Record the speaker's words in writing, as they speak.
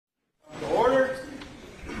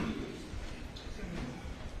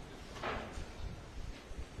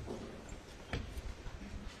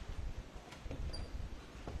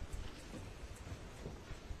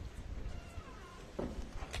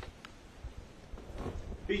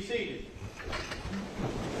Be seated.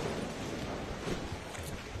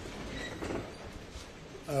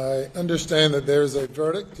 I understand that there is a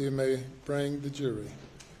verdict. You may bring the jury.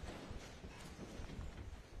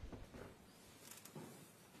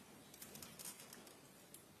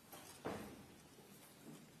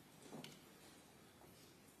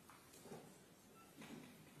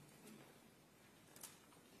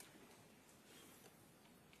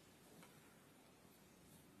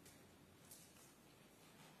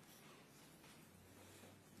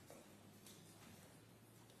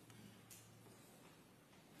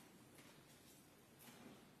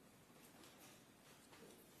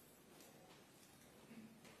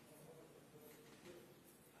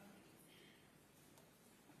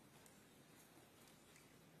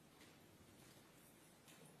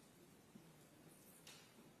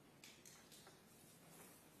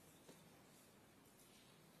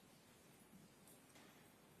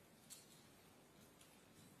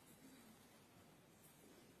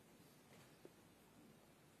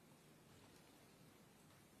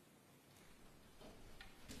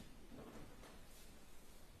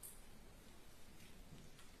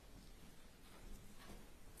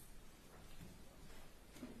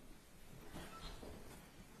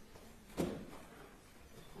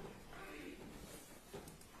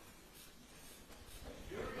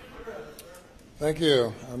 Thank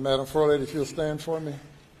you. Madam Forelady, if you'll stand for me.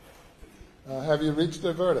 Have you reached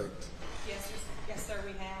a verdict? Yes, sir,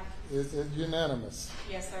 we have. Is it unanimous?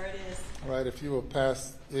 Yes, sir, it is. All right, if you will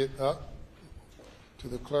pass it up to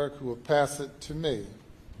the clerk, who will pass it to me.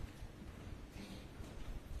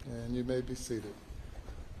 And you may be seated.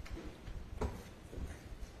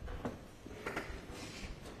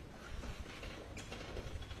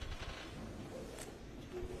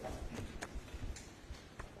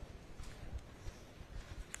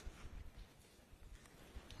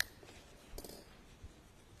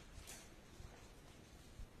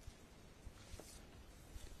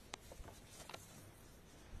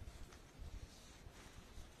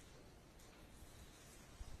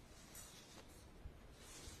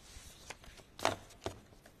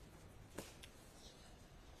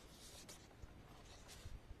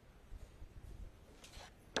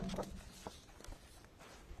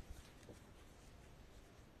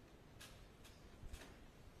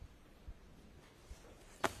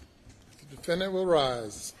 The defendant will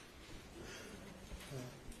rise.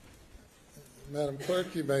 Madam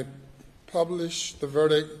Clerk, you may publish the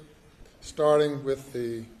verdict starting with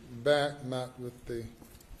the back, not with the,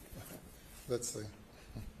 let's see,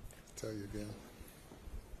 I'll tell you again.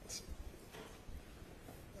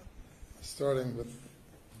 Starting with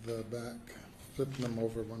the back, flipping them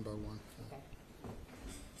over one by one. Okay.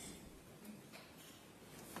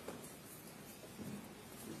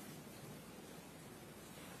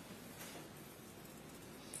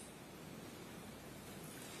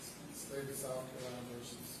 State of South Carolina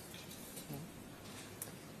versus.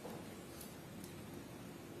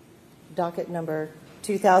 Docket number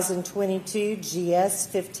 2022 GS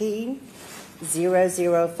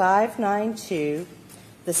 15-00592,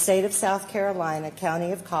 the State of South Carolina,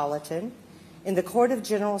 County of Colleton, in the Court of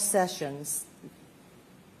General Sessions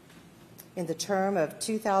in the term of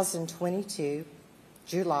 2022,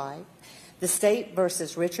 July, the State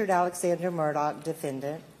versus Richard Alexander Murdaugh,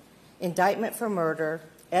 defendant, indictment for murder,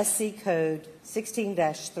 SC Code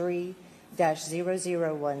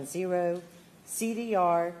 16-3-0010,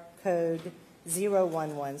 CDR Code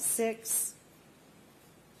 0116.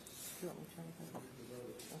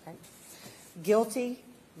 Okay. Guilty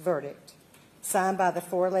verdict. Signed by the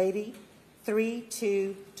forelady,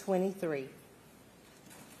 3-2-23.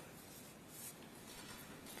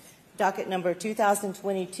 Docket number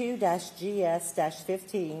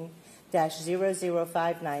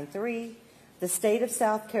 2022-GS-15-00593, the State of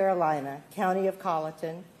South Carolina, County of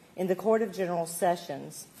Colleton, in the Court of General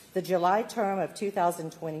Sessions, the July term of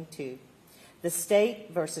 2022. The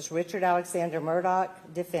State versus Richard Alexander Murdaugh,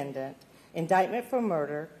 defendant, indictment for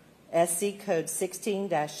murder, SC Code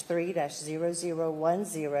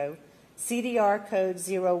 16-3-0010, CDR Code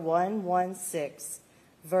 0116,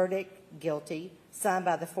 verdict guilty, signed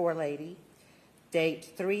by the forelady,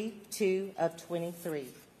 date 3-2-23.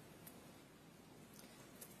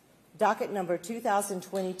 Docket number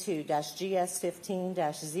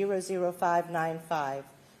 2022-GS15-00595,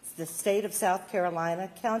 the State of South Carolina,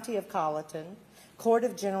 County of Colleton, Court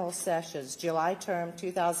of General Sessions, July term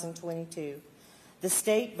 2022. The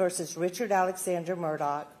State versus Richard Alexander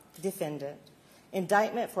Murdaugh, defendant,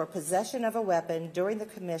 indictment for possession of a weapon during the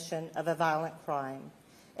commission of a violent crime,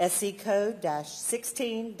 SC Code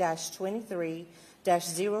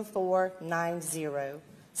 -16-23-0490,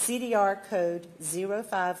 CDR Code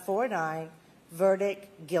 0549,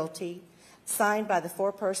 verdict guilty, signed by the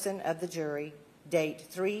foreperson of the jury, date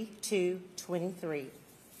 3/2/23.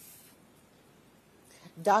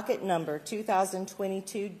 Docket number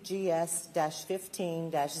 2022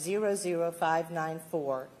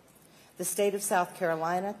 GS-15-00594. The State of South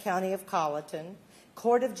Carolina, County of Colleton,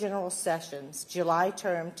 Court of General Sessions, July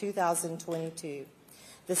term 2022.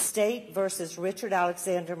 The State versus Richard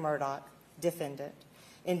Alexander Murdaugh, defendant.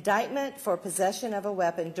 Indictment for possession of a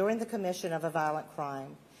weapon during the commission of a violent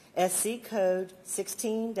crime. SC Code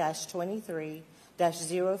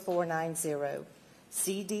 16-23-0490.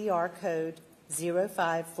 CDR Code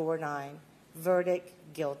 0549. Verdict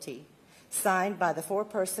guilty. Signed by the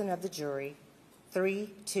foreperson of the jury,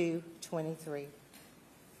 3/2/23.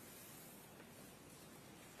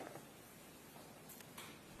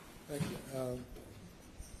 Thank you.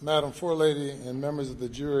 Madam Forelady and members of the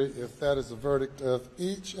jury, if that is the verdict of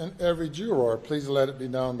each and every juror, please let it be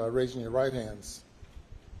known by raising your right hands.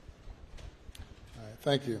 All right,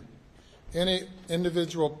 thank you. Any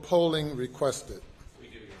individual polling requested? We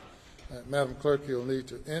do, Your Honor. Madam Clerk, you'll need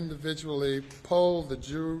to individually poll the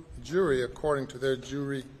jury according to their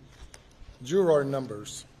juror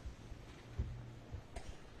numbers.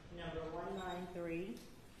 Number 193.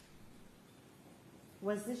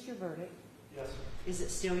 Was this your verdict? Yes. Is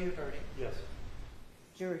it still your verdict? Yes.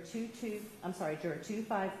 Juror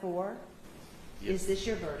 254. Yes. Is this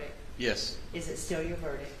your verdict? Yes. Is it still your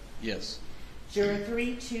verdict? Yes. Juror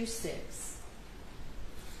 326.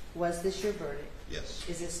 Was this your verdict? Yes.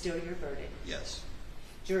 Is it still your verdict? Yes.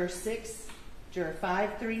 Juror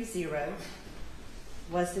 530.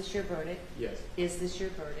 Was this your verdict? Yes. Is this your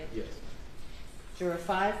verdict? Yes. Juror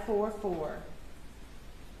 544.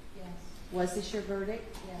 Yes. Was this your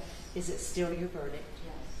verdict? Yes. Is it still your verdict?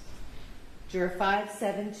 Yes. Juror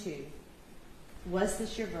 572. Was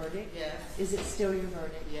this your verdict? Yes. Is it still your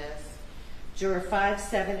verdict? Yes. Juror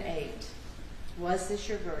 578. Was this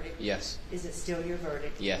your verdict? Yes. Is it still your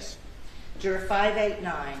verdict? Yes. Juror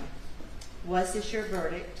 589. Was this your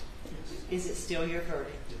verdict? Is it still your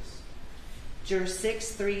verdict? Yes. Juror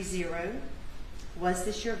 630. Was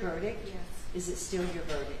this your verdict? Yes. Is it still your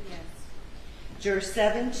verdict? Yes. Juror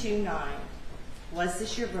 729. Was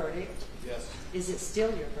this your verdict? Yes. Is it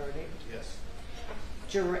still your verdict? Yes.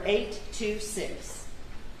 Juror 826.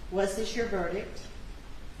 Was this your verdict?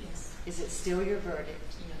 Yes. Is it still your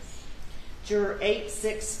verdict? Yes. Juror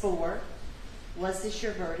 864. Was this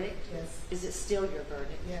your verdict? Yes. Is it still your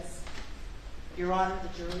verdict? Yes. Your Honor, the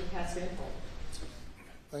jury has been polled.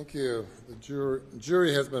 Thank you. The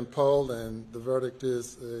jury has been polled, and the verdict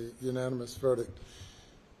is a unanimous verdict.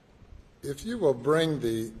 If you will bring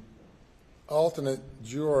the alternate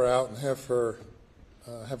juror out and have her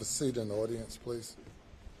have a seat in the audience, please.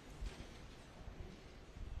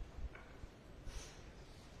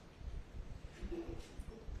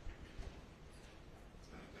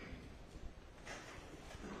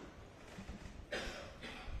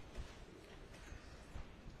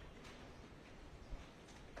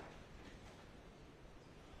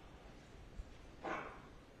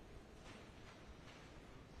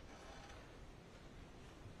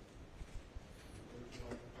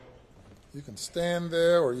 You can stand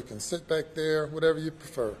there or you can sit back there, whatever you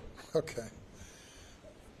prefer. Okay.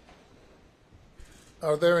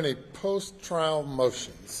 Are there any post-trial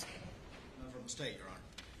motions? None from the state, Your Honor.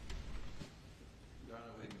 Your Honor,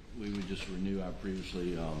 we would just renew our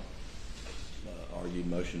previously argued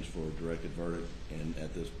motions for a directed verdict, and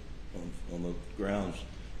at this, on the grounds,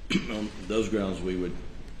 on those grounds, we would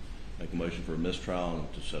make a motion for a mistrial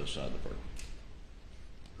and to set aside the verdict.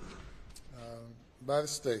 By the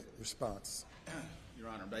state, response. Your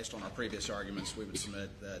Honor, based on our previous arguments, we would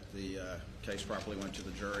submit that the case properly went to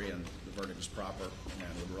the jury and the verdict is proper,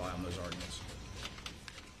 and would rely on those arguments.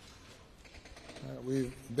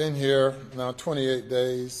 We've been here now 28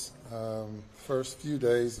 days, first few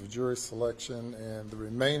days of jury selection, and the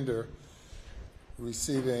remainder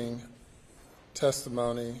receiving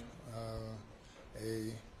testimony,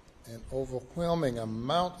 an overwhelming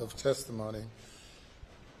amount of testimony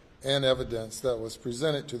and evidence that was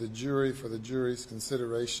presented to the jury for the jury's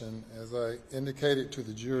consideration. As I indicated to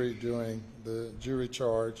the jury during the jury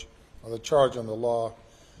charge, or the charge on the law,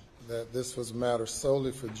 that this was a matter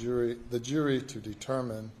solely for the jury to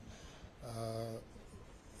determine.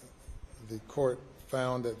 The court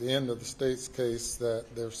found at the end of the state's case that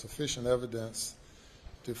there's sufficient evidence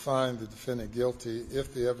to find the defendant guilty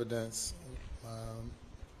if the evidence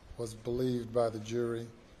was believed by the jury.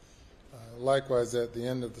 Likewise, at the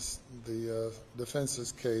end of the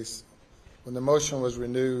defense's case, when the motion was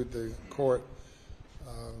renewed, the court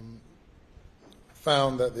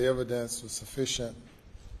found that the evidence was sufficient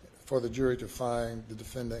for the jury to find the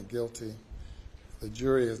defendant guilty. The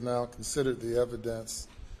jury has now considered the evidence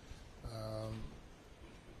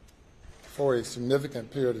for a significant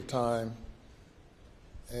period of time,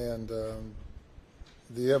 and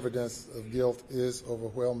the evidence of guilt is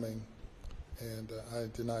overwhelming, and I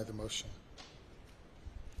deny the motion.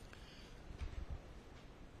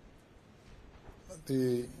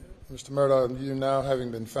 Mr. Murdaugh, you now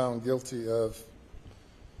having been found guilty of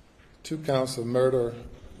 2 counts of murder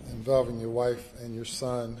involving your wife and your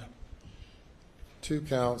son, 2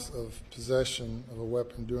 counts of possession of a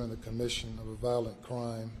weapon during the commission of a violent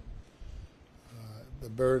crime, the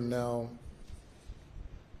burden now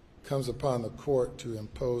comes upon the court to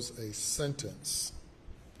impose a sentence.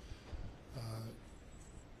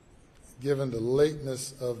 Given the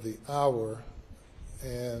lateness of the hour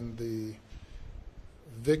and the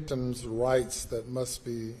victim's rights that must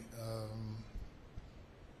be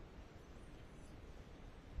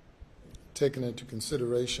taken into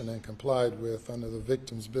consideration and complied with under the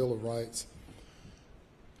Victim's Bill of Rights,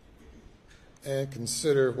 and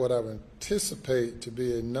consider what I would anticipate to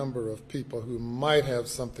be a number of people who might have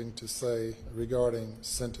something to say regarding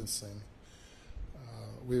sentencing,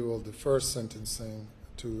 we will defer sentencing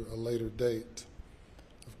to a later date.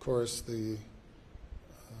 Of course, the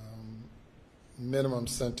minimum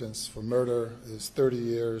sentence for murder is 30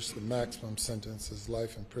 years. The maximum sentence is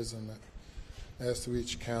life imprisonment as to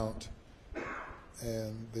each count.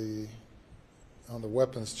 And on the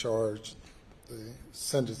weapons charge, the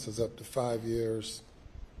sentence is up to 5 years,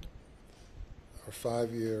 or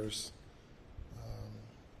 5 years,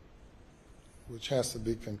 which has to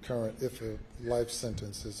be concurrent if a life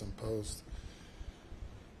sentence is imposed.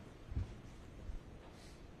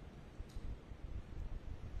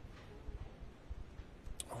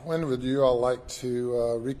 When would you all like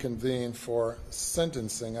to reconvene for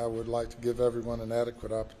sentencing? I would like to give everyone an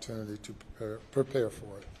adequate opportunity to prepare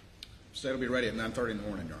for it. State will be ready at 9:30 in the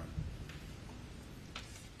morning, Your Honor.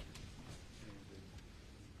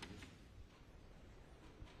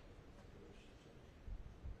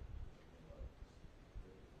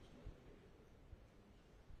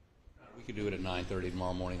 We could do it at 9:30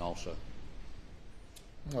 tomorrow morning also.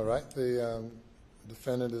 All right. The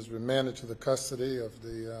defendant is remanded to the custody of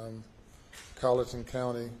the Colleton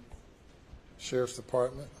County Sheriff's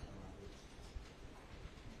Department.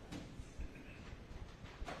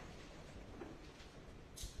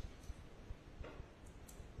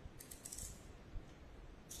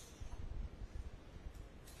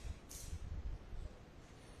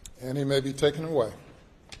 And he may be taken away.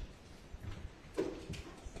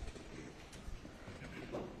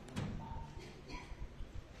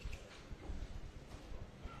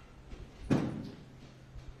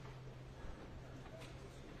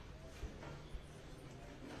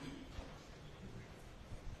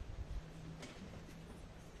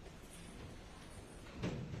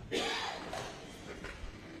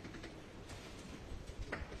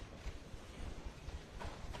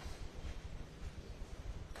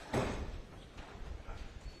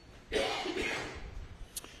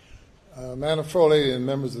 Manifold lady and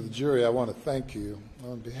members of the jury, I want to thank you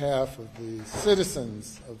on behalf of the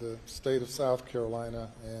citizens of the state of South Carolina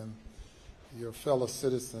and your fellow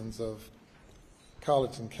citizens of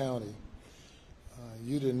Colleton County.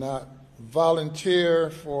 You did not volunteer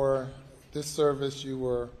for this service. You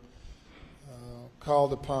were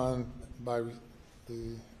called upon by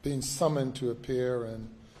being summoned to appear, and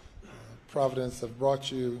Providence have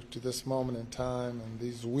brought you to this moment in time and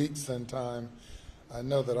these weeks in time. I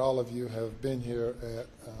know that all of you have been here at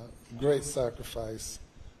great sacrifice,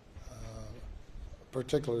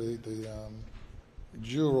 particularly the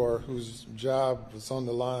juror whose job was on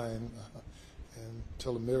the line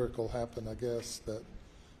until a miracle happened, I guess, that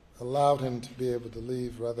allowed him to be able to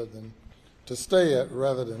leave rather than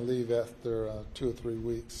leave after 2 or 3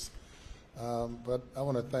 weeks. But I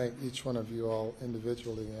want to thank each one of you all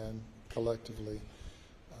individually and collectively.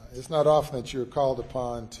 It's not often that you're called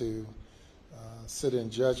upon to sit in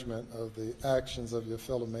judgment of the actions of your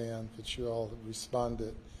fellow man, but you all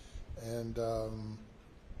responded and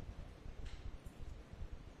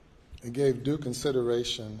gave due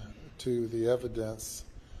consideration to the evidence.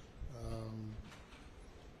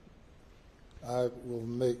 I will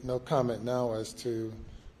make no comment now as to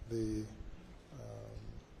the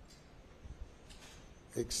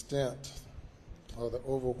extent or the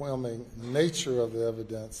overwhelming nature of the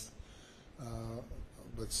evidence,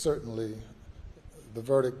 but certainly the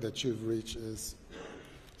verdict that you've reached is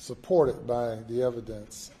supported by the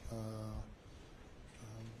evidence,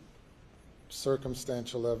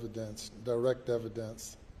 circumstantial evidence, direct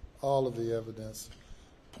evidence, all of the evidence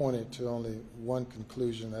pointed to only one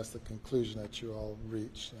conclusion. That's the conclusion that you all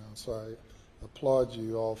reached. So I applaud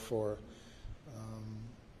you all for,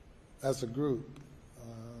 as a group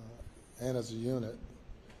and as a unit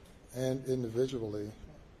and individually,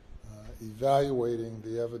 evaluating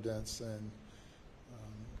the evidence and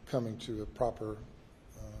coming to a proper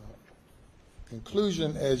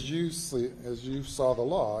conclusion as you saw the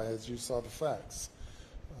law, as you saw the facts.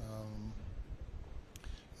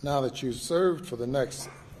 Now that you've served for the next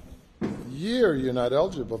year, you're not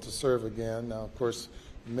eligible to serve again. Now, of course,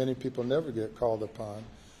 many people never get called upon,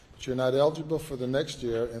 but you're not eligible for the next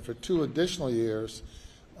year, and for 2 additional years,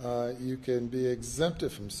 you can be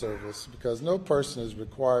exempted from service because no person is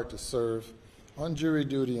required to serve on jury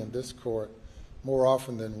duty in this court more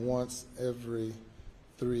often than once every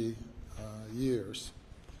 3 years.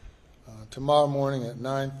 Tomorrow morning at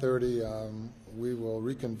 9:30, we will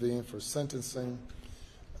reconvene for sentencing.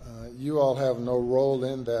 You all have no role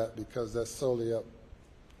in that because that's solely up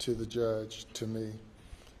to the judge, to me.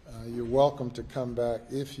 You're welcome to come back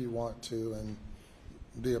if you want to and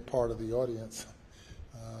be a part of the audience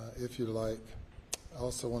if you like. I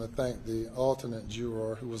also want to thank the alternate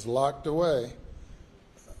juror who was locked away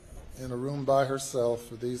in a room by herself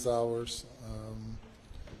for these hours,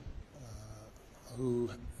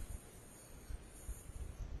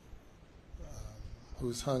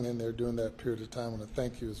 who's hung in there during that period of time. I want to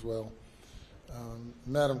thank you as well.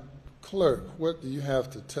 Madam Clerk, what do you have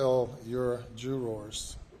to tell your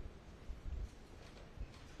jurors?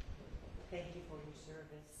 Thank you for your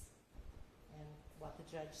service and what the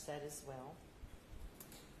judge said as well.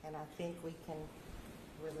 And I think we can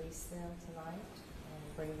release them tonight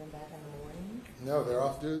and bring them back in the morning. No,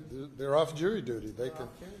 they're off jury duty.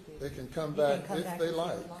 They can come back if they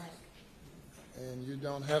like. And you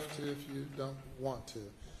don't have to if you don't want to.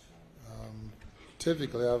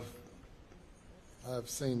 Typically, I've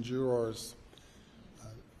seen jurors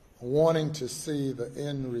wanting to see the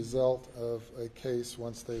end result of a case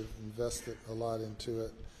once they've invested a lot into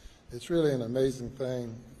it. It's really an amazing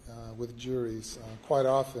thing with juries. Quite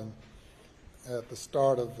often, at the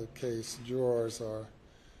start of the case, jurors are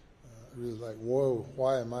really like, whoa,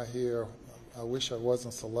 why am I here? I wish I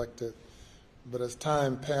wasn't selected. But as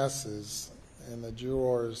time passes and the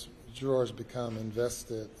jurors become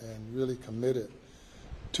invested and really committed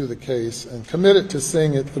to the case and committed to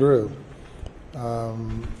seeing it through,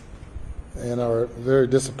 and are very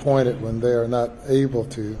disappointed when they are not able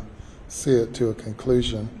to see it to a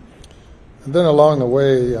conclusion. And then along the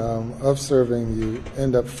way of serving, you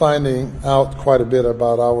end up finding out quite a bit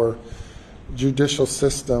about our judicial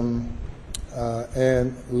system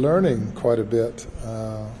and learning quite a bit,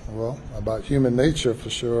 about human nature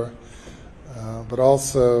for sure, but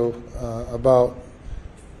also about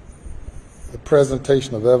the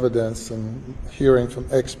presentation of evidence and hearing from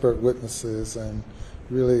expert witnesses and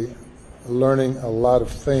really learning a lot of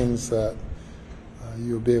things that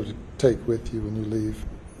you'll be able to take with you when you leave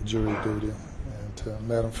jury duty. And to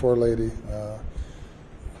Madam Forelady,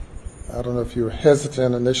 I don't know if you were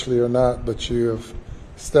hesitant initially or not, but you have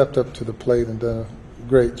stepped up to the plate and done a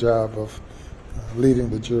great job of leading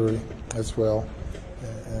the jury as well.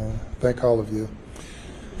 And thank all of you.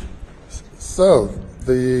 So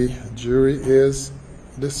the jury is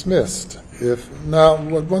dismissed. Now,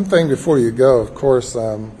 one thing before you go, of course,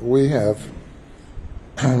 we have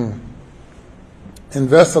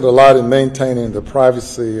invested a lot in maintaining the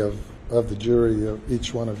privacy of the jury, of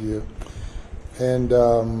each one of you. And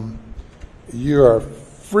you are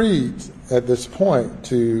free at this point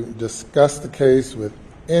to discuss the case with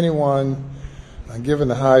anyone. Given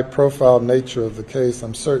the high-profile nature of the case,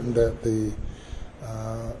 I'm certain that the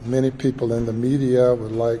many people in the media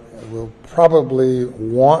will probably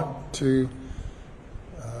want to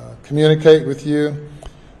communicate with you,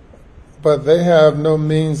 but they have no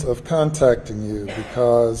means of contacting you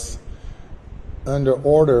because under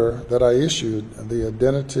order that I issued, the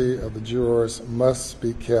identity of the jurors must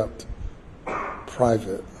be kept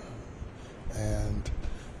private. And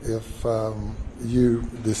if you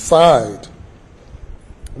decide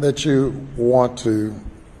that you want to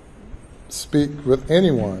speak with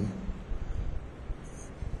anyone,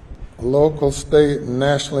 local, state,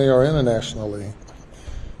 nationally, or internationally,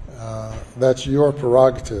 that's your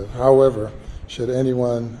prerogative. However, should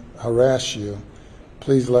anyone harass you,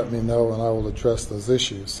 please let me know and I will address those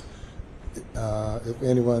issues. If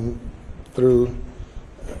anyone through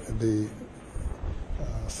the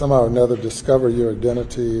somehow or another discover your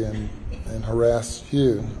identity and harass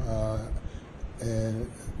you, and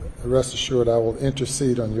rest assured I will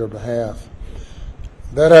intercede on your behalf.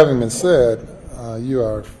 That having been said, you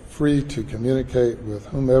are free to communicate with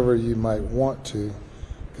whomever you might want to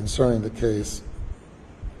concerning the case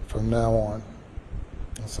from now on.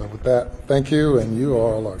 And so with that, thank you, and you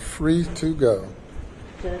all are free to go.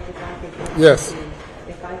 Judge, if I could Yes.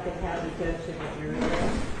 If I could have you go to the jury room,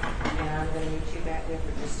 and I'm going to meet you back there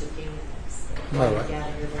for just a few minutes. All right.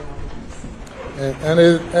 Gather your belongings. And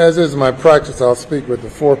as is my practice, I'll speak with the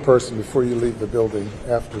foreperson before you leave the building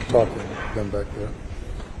after talking to them back there.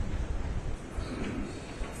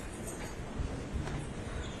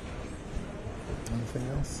 Anything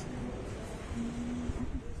else?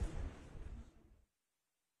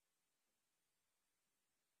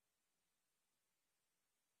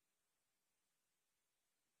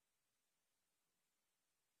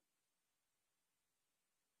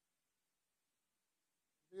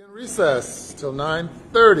 Be in recess till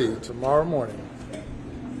 9:30 tomorrow morning.